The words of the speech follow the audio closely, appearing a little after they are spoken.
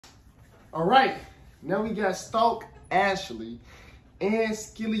All right, now we got Stalk, Ashley, and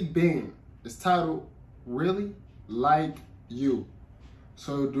Skillibeng. It's titled Really Like You.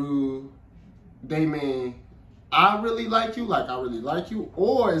 So do they mean I really like you, like I really like you?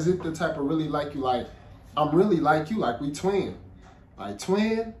 Or is it the type of really like you, like I'm really like you, like we twin? Like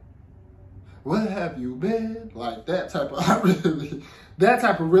twin? What have you been? Like that type of that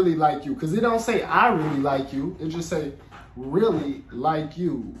type of really like you. Cause it don't say I really like you. It just say really like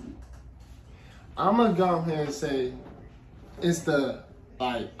you. I'm gonna go ahead and say it's the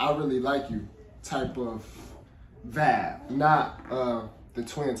like I really like you type of vibe, not the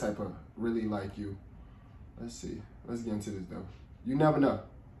twin type of really like you. Let's see. Let's get into this though. You never know.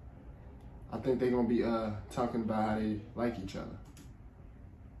 I think they're gonna be talking about how they like each other.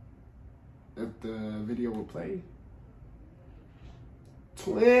 If the video will play.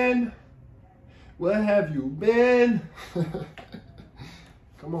 Twin, where have you been?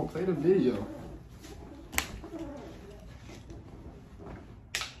 Come on, play the video.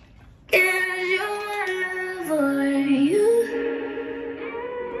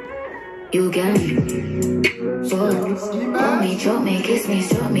 You can hold me, choke me, kiss me,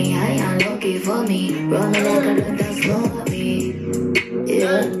 stroke me, high and lucky for me. Roll me like a duck that's for me.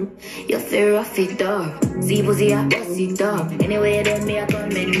 Yeah, you feel rough it up. See pussy, I bust it up. Anyway, then me, I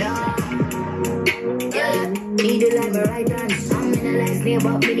come in up. Yeah, need it like my right hand. I'm in a last name,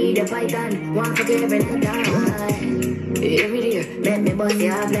 but me need a python. One for every night. Every day, let me bust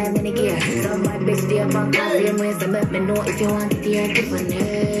it up like many gear. Some bad bitch stay up on cause same ways to make me know if you want it, you're different.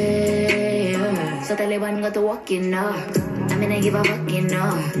 So Taliban got to walk in up. I mean, I give a fucking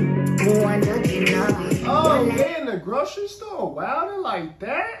up. Who want judging up? Oh, they in the grocery store wilding like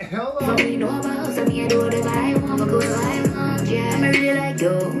that? Hell no. For me, no about, so me, I do whatever I want, but go where I want. Yeah, I really like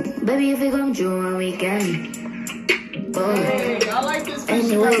you. Baby, if you come through on weekend. Oh. Hey, I like this fish.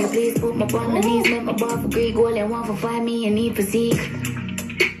 Anyway, please put my on the knees, make my bar for great goal and one for 5 me and need physique.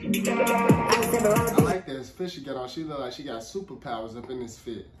 I like this fish she got on. She look like she got superpowers up in this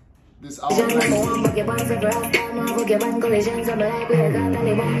fit. This all this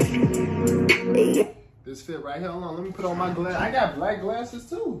fit right here. Hold on, let me put on my glasses. I got black glasses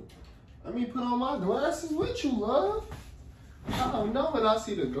too. Let me put on my glasses with you, love. I don't know, but I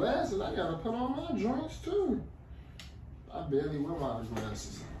see the glasses. I gotta put on my joints too. I barely wear my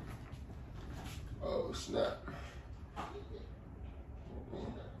glasses. Oh snap.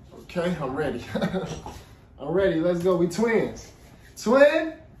 Okay, I'm ready. I'm ready. Let's go. We twins.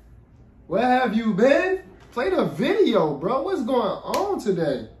 Twin? Where have you been? Play the video, bro. What's going on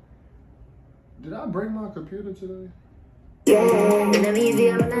today? Did I break my computer today? Yeah, in a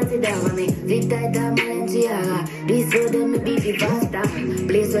museum and I sit down with me. Victor, Valenciaga. This road them me beefy faster.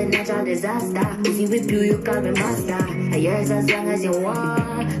 Place when natural disaster. Easy with you, you call me master. Yours as long as you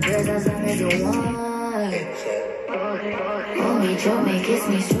want. Yours as long as you want. Hold me, choke me, kiss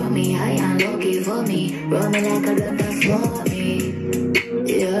me, stroke me, high and lucky for me. Roll me like a duck that's for me.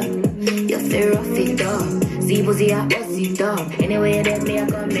 Yeah, you feel rough it up. See pussy, I bust it up. Anyway, then me, I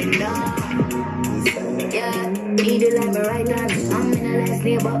come in up. Yeah, need it like my right hand. I'm in a last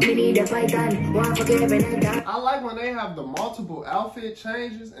name, but me need a python. One for every night. I like when they have the multiple outfit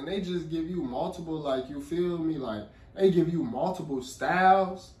changes and they just give you multiple, like, you feel me? Like, they give you multiple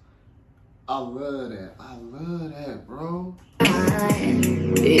styles. I love that. I love that, bro.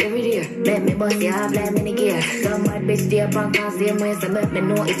 Every day, let me bust your up like many gear. Some bad bitch stay up on cause same ways to make me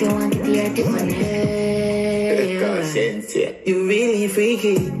know if you want it, you're different. You really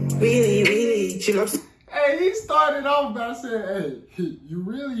freaky, really, she loves. Hey, he started off by saying, hey, you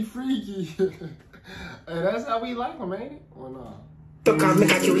really freaky. Hey, that's how we like him, ain't it? Or no? Look, I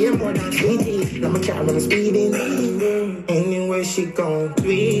make you hear more than sweetie. I'm a child when I'm speeding. Anywhere she gon'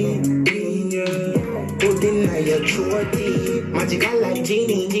 tweet. Put in your throaty. Magical like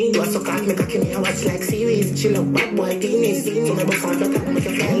genie. You are so can't make a kill me. I watch like series. She love bad boy teenies. So my before the time make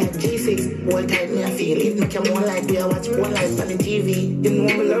you fly like G6. All time me I feel it. Make you more like we I watch one life on the TV. You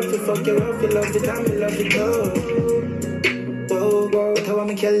know me love to fuck you up. You love it and me love it too. But how I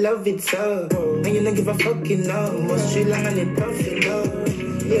make you love it so. And you don't give a fuck enough. Must you long and it tough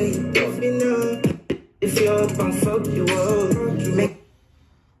enough. Yeah, you tough enough. If you're up and fuck you up.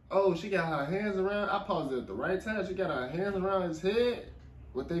 Oh, she got her hands around. I paused it at the right time. She got her hands around his head.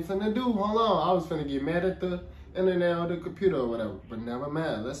 What they finna do? Hold on. I was finna get mad at the internet or the computer or whatever. But never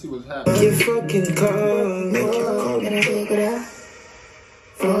mind. Let's see what's happening. You fucking come. Make you come. Can I take it up?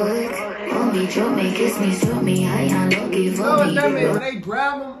 Hold me, choke me, kiss me, stroke me, high and lucky for me. You know what that mean? When they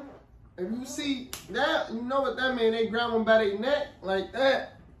grab them, if you see that, you know what that mean? They grab them by their neck like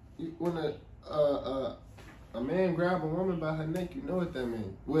that. When the A man grab a woman by her neck, you know what that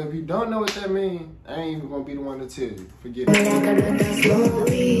means. Well, if you don't know what that means, I ain't even gonna be the one to tell you. Forget it.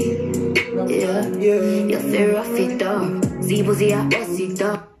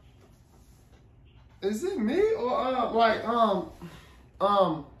 Is it me or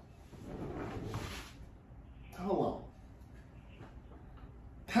hold on.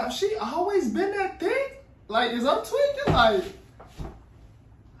 Have she always been that thick? Like, is I'm tweaking? Like,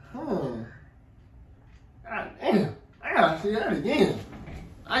 God damn. I gotta see that again.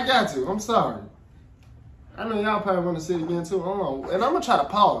 I got to. I'm sorry. I know y'all probably want to see it again too. Hold on. And I'm gonna try to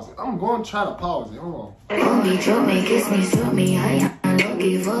pause it. I'm going to try to pause it. Hold on. Hold me, drop me, kiss me, stroke me. I am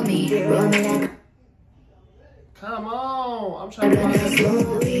lucky for me. Roll me like. Come on. I'm trying to pause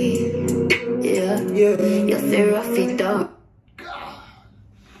it. Yeah. You're very rough it up.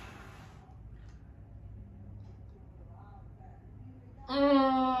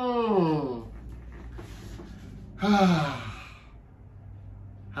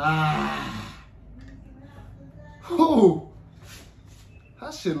 Ooh,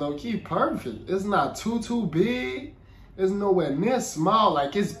 that shit low key perfect. It's not too big. It's nowhere near small.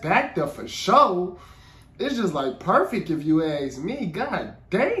 Like, it's back there for sure. It's just like perfect if you ask me. God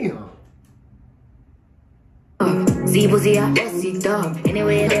damn.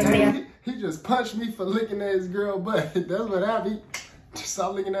 He just punched me for looking at his girl butt. That's what I be.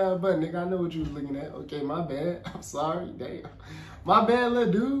 Stop looking at her butt, nigga. I know what you was looking at. Okay, my bad. I'm sorry. Damn. My bad,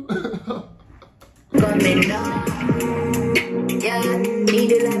 little dude. Yeah,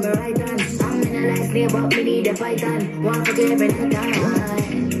 need it like my right hand. I'm in a life near, but me need a python. One for every night.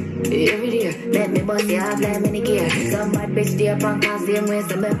 Every day, let me bust the half like mini gear. Some bad bitch there, punk off same way.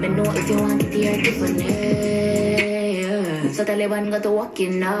 So let me know if you want it here different. So tell everyone got to walk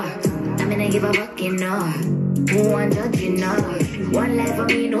in now. I'm gonna give a fuck in now. Who want judging now? One life for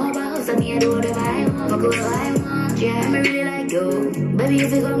me, no about. So me, I do whatever I want. Fuck whatever I want. Yeah, me really like you. Baby,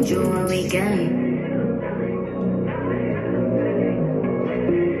 if you come through on weekend.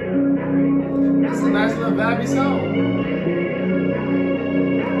 It's a nice little vibey song.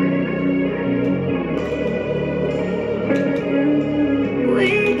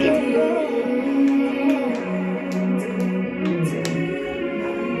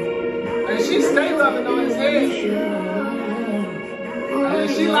 And she stay loving on his head. And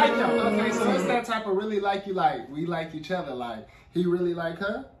she like him. Okay, so it's that type of really like you, like we like each other. Like, he really like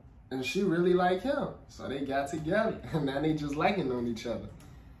her and she really like him. So they got together and now they just liking on each other.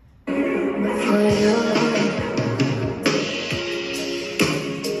 Okay,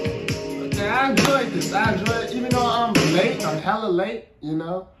 I enjoyed this. I enjoyed it. Even though I'm late, I'm hella late, you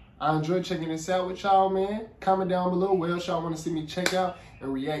know. I enjoyed checking this out with y'all, man. Comment down below what else y'all want to see me check out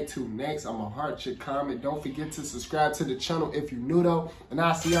and react to next. I'm a heart chick comment. Don't forget to subscribe to the channel if you're new though. And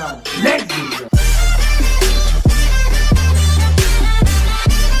I'll see y'all next video.